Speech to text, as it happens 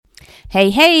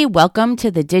Hey, welcome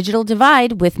to The Digital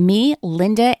Divide with me,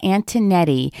 Linda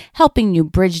Antonetti, helping you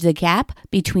bridge the gap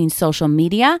between social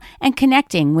media and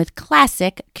connecting with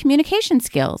classic communication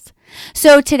skills.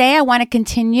 So today I want to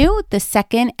continue the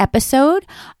second episode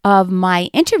of my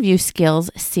interview skills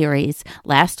series.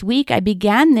 Last week I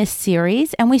began this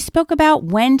series and we spoke about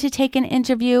when to take an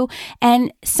interview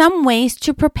and some ways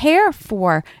to prepare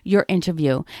for your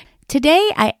interview.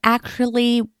 Today I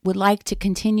actually would like to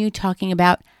continue talking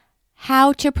about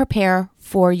how to prepare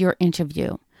for your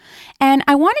interview. And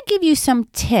I want to give you some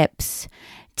tips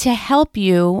to help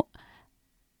you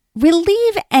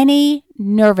relieve any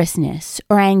nervousness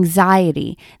or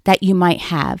anxiety that you might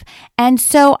have. And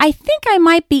so I think I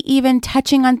might be even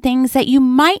touching on things that you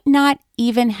might not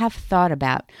even have thought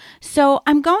about. So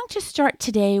I'm going to start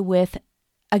today with,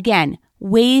 again,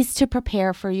 ways to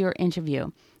prepare for your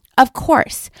interview. Of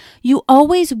course, you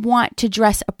always want to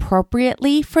dress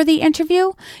appropriately for the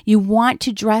interview. You want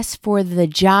to dress for the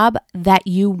job that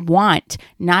you want,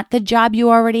 not the job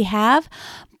you already have.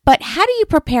 But how do you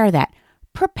prepare that?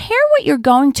 Prepare what you're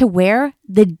going to wear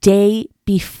the day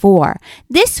before.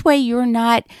 This way you're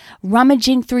not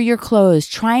rummaging through your clothes,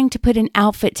 trying to put an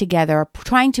outfit together, or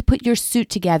trying to put your suit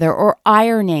together, or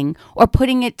ironing, or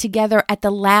putting it together at the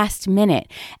last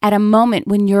minute, at a moment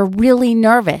when you're really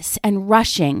nervous and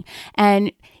rushing.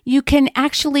 And you can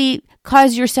actually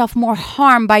cause yourself more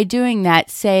harm by doing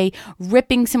that, say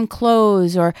ripping some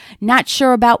clothes or not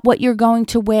sure about what you're going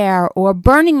to wear or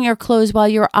burning your clothes while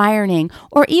you're ironing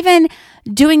or even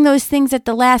doing those things at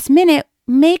the last minute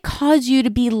may cause you to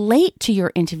be late to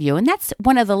your interview. And that's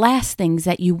one of the last things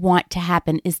that you want to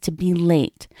happen is to be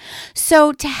late.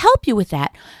 So to help you with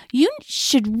that, you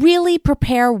should really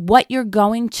prepare what you're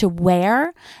going to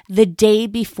wear the day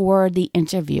before the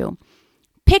interview.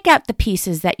 Pick out the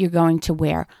pieces that you're going to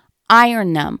wear.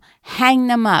 Iron them, hang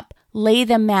them up, lay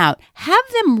them out, have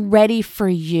them ready for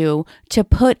you to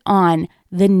put on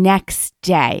the next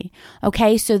day,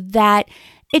 okay? So that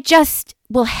it just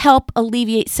will help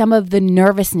alleviate some of the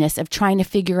nervousness of trying to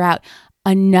figure out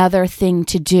another thing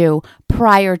to do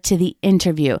prior to the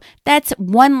interview. That's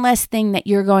one less thing that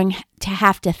you're going to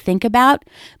have to think about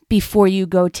before you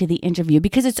go to the interview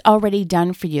because it's already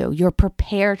done for you. You're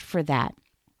prepared for that,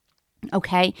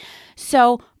 okay?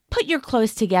 So put your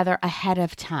clothes together ahead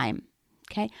of time,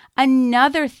 okay?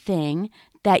 Another thing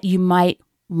that you might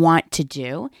want to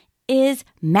do is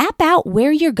map out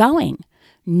where you're going.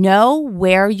 Know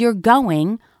where you're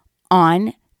going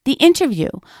on the interview.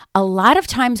 A lot of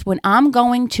times when I'm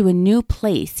going to a new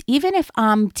place, even if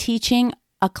I'm teaching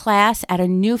a class at a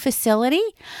new facility,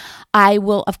 I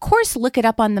will, of course, look it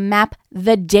up on the map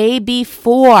the day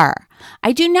before.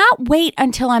 I do not wait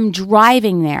until I'm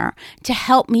driving there to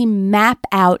help me map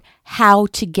out how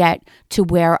to get to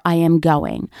where I am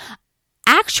going.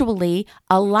 Actually,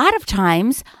 a lot of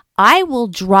times, I will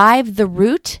drive the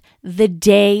route the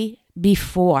day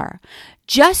before,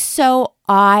 just so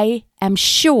I am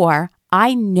sure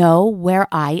I know where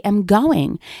I am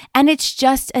going. And it's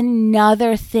just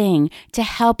another thing to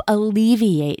help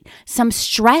alleviate some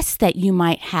stress that you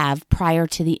might have prior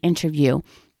to the interview.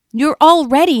 You're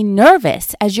already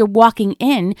nervous as you're walking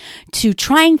in to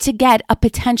trying to get a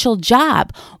potential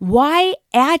job. Why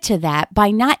add to that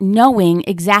by not knowing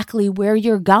exactly where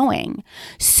you're going?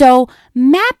 So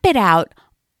map it out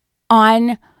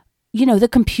on, the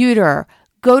computer.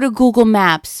 Go to Google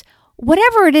Maps.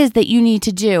 Whatever it is that you need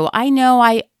to do. I know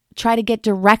I try to get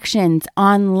directions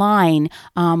online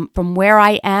from where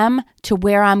I am to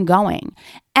where I'm going.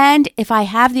 And if I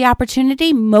have the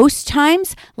opportunity, most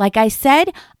times, like I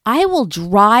said, I will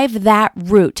drive that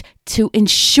route to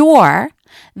ensure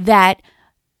that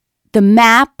the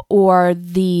map or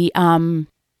the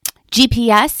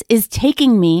GPS is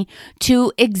taking me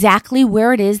to exactly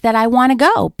where it is that I want to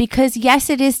go. Because yes,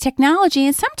 it is technology,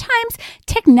 and sometimes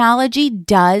technology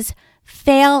does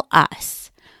fail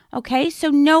us. Okay, so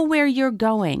know where you're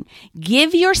going.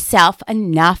 Give yourself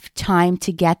enough time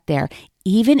to get there.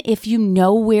 Even if you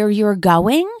know where you're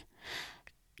going,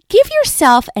 give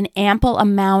yourself an ample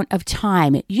amount of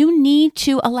time. You need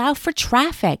to allow for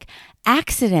traffic,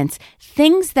 accidents,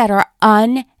 things that are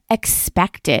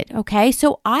unexpected. Okay,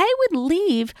 so I would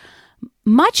leave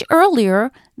much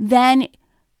earlier than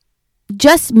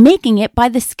just making it by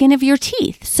the skin of your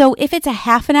teeth. So if it's a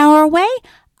half an hour away,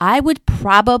 I would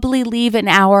probably leave an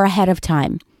hour ahead of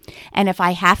time. And if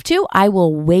I have to, I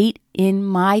will wait in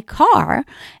my car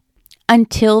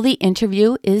until the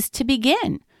interview is to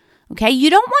begin. Okay,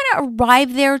 you don't want to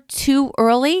arrive there too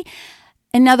early.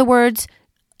 In other words,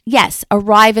 yes,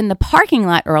 arrive in the parking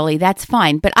lot early, that's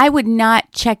fine. But I would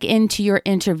not check into your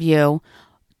interview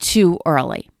too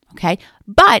early. Okay.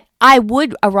 But I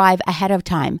would arrive ahead of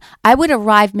time. I would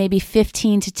arrive maybe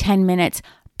 15 to 10 minutes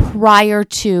prior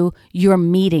to your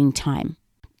meeting time.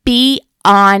 Be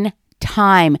on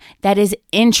time. That is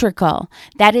integral.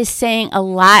 That is saying a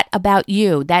lot about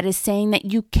you. That is saying that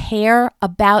you care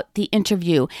about the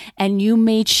interview and you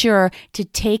made sure to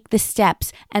take the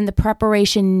steps and the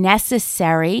preparation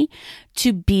necessary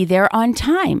to be there on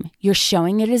time. You're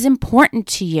showing it is important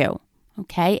to you.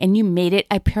 Okay, and you made it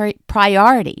a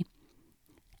priority.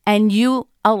 And you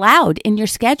allowed in your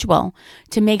schedule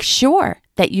to make sure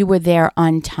that you were there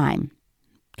on time.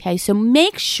 Okay, so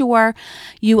make sure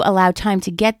you allow time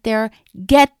to get there.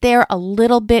 Get there a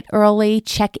little bit early.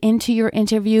 Check into your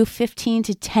interview 15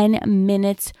 to 10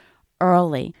 minutes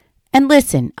early. And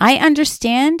listen, I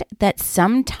understand that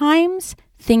sometimes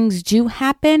things do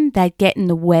happen that get in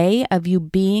the way of you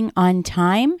being on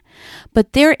time,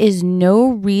 but there is no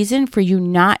reason for you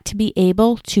not to be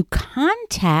able to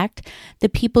contact the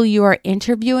people you are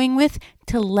interviewing with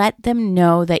to let them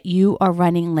know that you are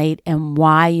running late and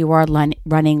why you are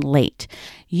running late.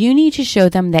 You need to show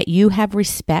them that you have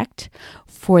respect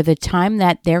for the time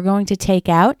that they're going to take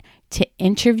out to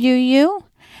interview you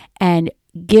and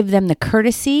give them the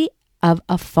courtesy of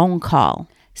a phone call.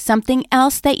 Something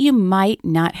else that you might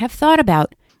not have thought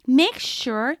about. Make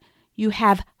sure you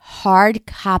have hard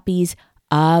copies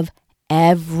of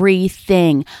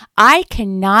everything. I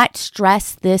cannot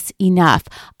stress this enough,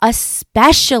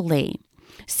 especially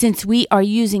since we are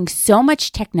using so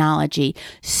much technology.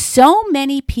 So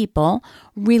many people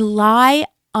rely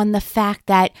on the fact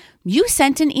that you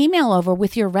sent an email over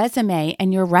with your resume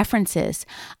and your references.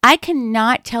 I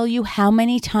cannot tell you how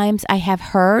many times I have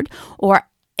heard, or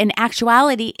in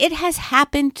actuality, it has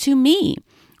happened to me,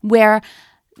 where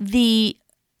the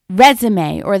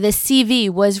resume or the CV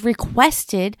was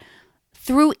requested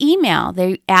through email.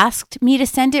 They asked me to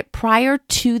send it prior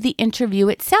to the interview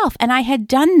itself, and I had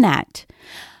done that.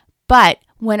 But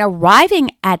when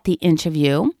arriving at the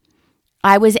interview,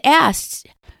 I was asked,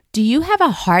 "Do you have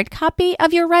a hard copy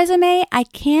of your resume? I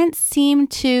can't seem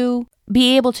to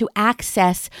be able to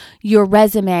access your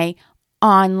resume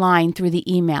online through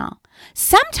the email."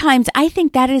 Sometimes I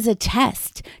think that is a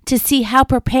test to see how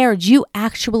prepared you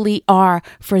actually are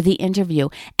for the interview.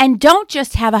 And don't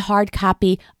just have a hard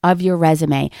copy of your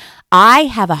resume. I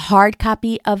have a hard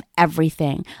copy of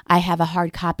everything. I have a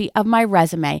hard copy of my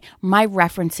resume, my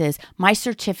references, my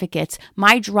certificates,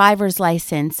 my driver's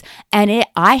license, and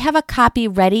I have a copy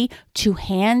ready to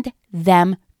hand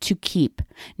them to keep.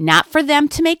 Not for them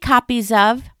to make copies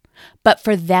of, but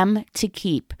for them to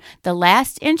keep. The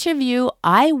last interview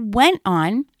I went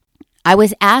on, I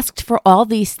was asked for all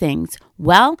these things.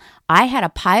 Well, I had a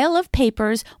pile of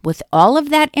papers with all of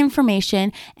that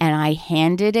information, and I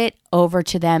handed it over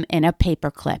to them in a paper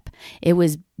clip. It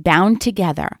was bound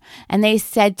together. And they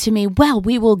said to me, "Well,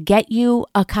 we will get you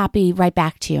a copy right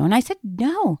back to you." And I said,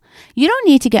 "No, you don't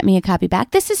need to get me a copy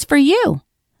back. This is for you."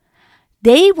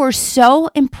 They were so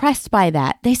impressed by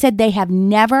that. They said they have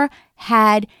never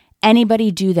had anybody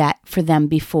do that for them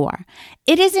before.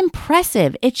 It is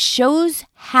impressive. It shows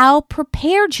how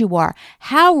prepared you are,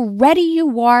 how ready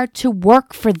you are to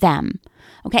work for them.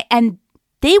 Okay, and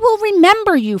they will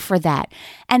remember you for that.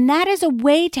 And that is a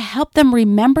way to help them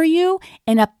remember you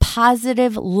in a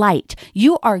positive light.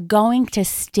 You are going to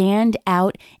stand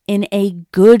out in a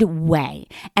good way,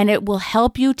 and it will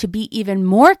help you to be even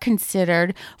more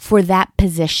considered for that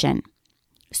position.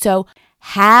 So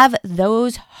have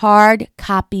those hard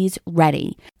copies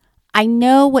ready. I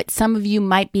know what some of you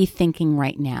might be thinking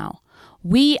right now.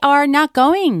 We are not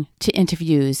going to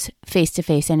interviews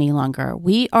face-to-face any longer.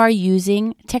 We are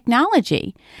using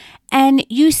technology. And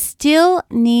you still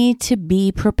need to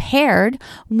be prepared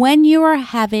when you are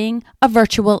having a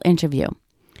virtual interview.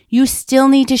 You still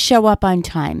need to show up on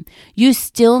time. You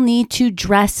still need to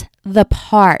dress the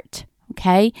part.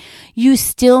 Okay, you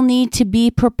still need to be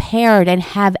prepared and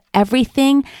have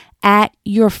everything at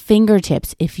your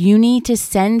fingertips. If you need to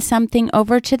send something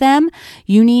over to them,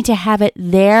 you need to have it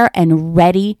there and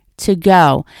ready to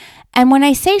go. And when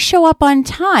I say show up on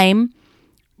time,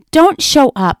 don't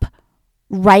show up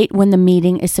right when the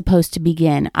meeting is supposed to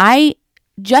begin. I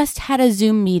just had a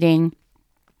Zoom meeting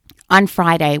on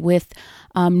Friday with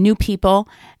new people,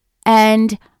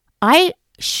 and I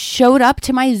showed up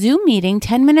to my Zoom meeting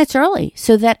 10 minutes early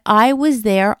so that I was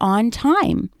there on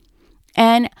time.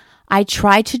 And I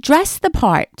try to dress the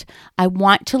part. I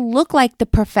want to look like the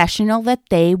professional that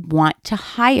they want to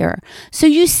hire. So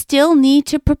you still need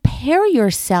to prepare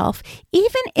yourself,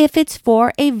 even if it's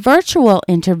for a virtual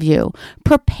interview.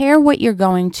 Prepare what you're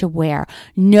going to wear.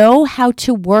 Know how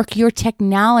to work your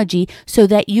technology so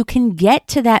that you can get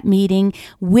to that meeting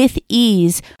with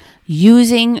ease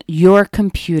using your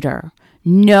computer.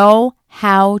 Know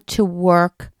how to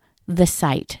work the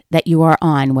site that you are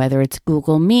on, whether it's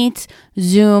Google Meets,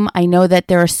 Zoom. I know that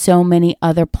there are so many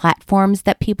other platforms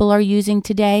that people are using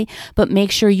today, but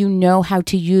make sure you know how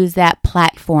to use that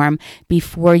platform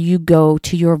before you go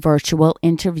to your virtual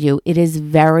interview. It is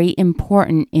very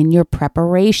important in your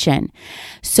preparation.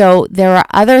 So there are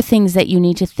other things that you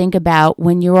need to think about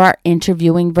when you are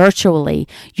interviewing virtually.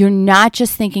 You're not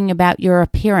just thinking about your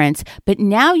appearance, but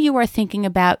now you are thinking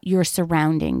about your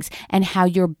surroundings and how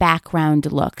your background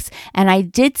looks. And I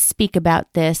did speak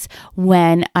about this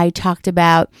when I talked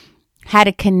about how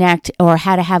to connect or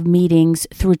how to have meetings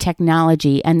through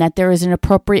technology, and that there is an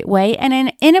appropriate way and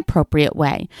an inappropriate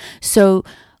way. So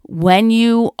when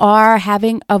you are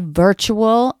having a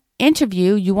virtual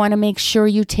interview, you want to make sure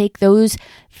you take those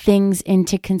things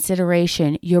into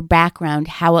consideration. Your background,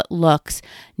 how it looks,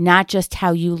 not just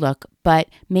how you look, but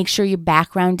make sure your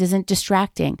background isn't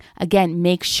distracting. Again,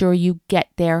 make sure you get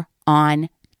there on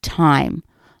time.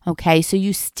 Okay, so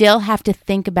you still have to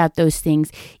think about those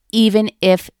things, even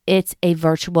if it's a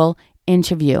virtual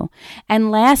interview.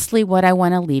 And lastly, what I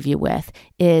want to leave you with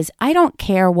is I don't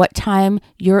care what time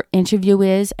your interview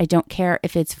is. I don't care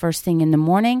if it's first thing in the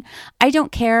morning. I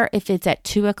don't care if it's at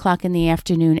 2 o'clock in the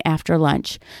afternoon after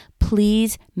lunch.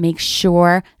 Please make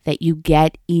sure that you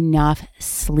get enough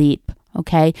sleep.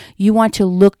 Okay, you want to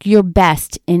look your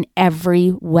best in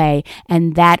every way,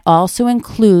 and that also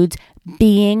includes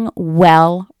being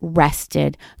well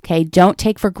rested. Okay, don't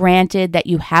take for granted that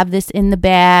you have this in the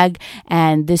bag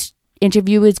and this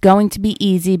interview is going to be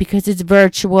easy because it's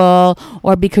virtual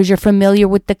or because you're familiar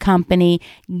with the company.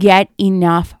 Get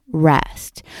enough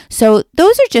rest. So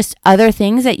those are just other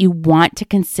things that you want to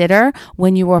consider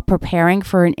when you are preparing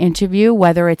for an interview,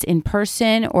 whether it's in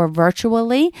person or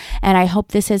virtually. And I hope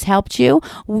this has helped you.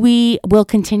 We will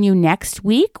continue next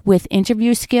week with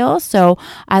interview skills. So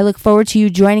I look forward to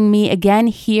you joining me again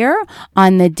here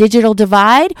on the Digital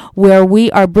Divide, where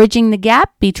we are bridging the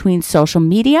gap between social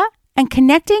media and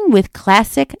connecting with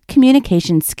classic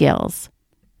communication skills.